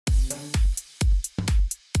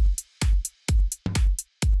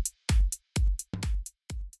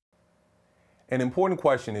An important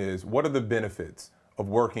question is, what are the benefits of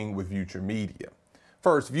working with Vuture Media?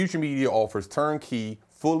 First, Vuture Media offers turnkey,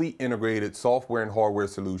 fully integrated software and hardware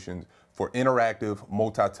solutions for interactive,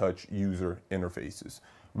 multi-touch user interfaces.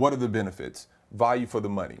 What are the benefits? Value for the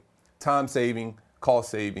money. Time saving,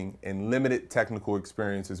 cost saving, and limited technical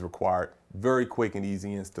experience is required. Very quick and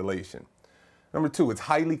easy installation. Number two, it's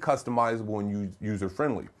highly customizable and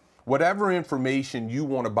user-friendly. Whatever information you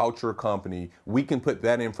want about your company, we can put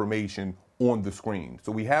that information on the screen.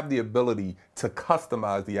 So we have the ability to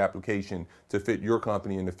customize the application to fit your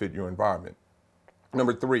company and to fit your environment.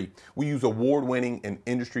 Number three, we use award-winning and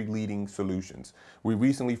industry-leading solutions. We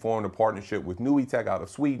recently formed a partnership with Nuitech out of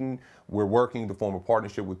Sweden. We're working to form a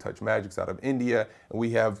partnership with TouchMagics out of India, and we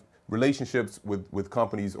have relationships with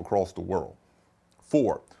companies across the world.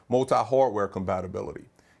 Four, multi-hardware compatibility.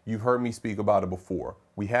 You've heard me speak about it before.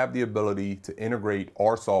 We have the ability to integrate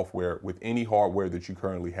our software with any hardware that you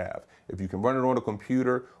currently have. If you can run it on a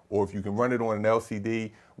computer or if you can run it on an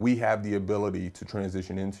LCD, we have the ability to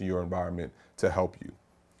transition into your environment to help you.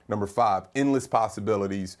 Number five, endless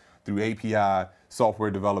possibilities through API, software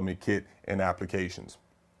development kit, and applications.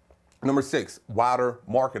 Number six, wider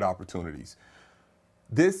market opportunities.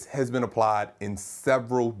 This has been applied in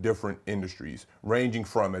several different industries, ranging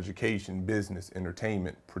from education, business,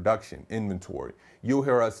 entertainment, production, inventory. You'll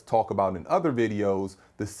hear us talk about in other videos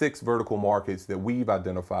the 6 vertical markets that we've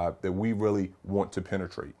identified that we really want to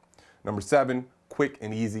penetrate. Number seven, quick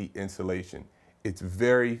and easy installation. It's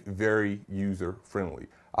very, very user-friendly.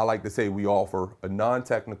 I like to say we offer a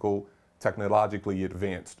non-technical, technologically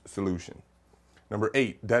advanced solution. Number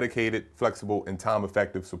eight, dedicated, flexible, and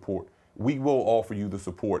time-effective support. We will offer you the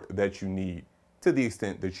support that you need to the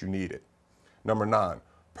extent that you need it. Number nine,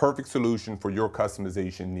 perfect solution for your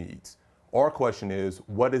customization needs. Our question is,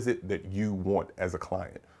 what is it that you want as a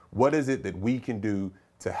client? What is it that we can do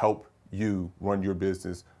to help you run your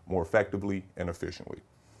business more effectively and efficiently?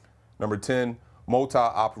 Number 10,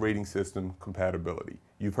 multi-operating system compatibility.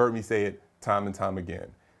 You've heard me say it time and time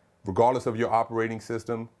again. Regardless of your operating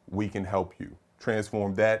system, we can help you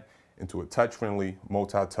transform that into a touch-friendly,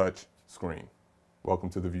 multi-touch screen. Welcome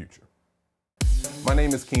to the Vuture. My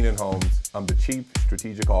name is Keenan Holmes. I'm the Chief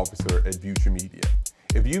Strategic Officer at Vuture Media.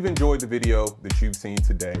 If you've enjoyed the video that you've seen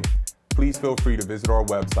today, please feel free to visit our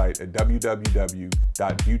website at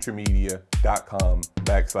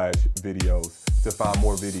www.vuturemedia.com/videos to find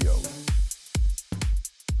more videos.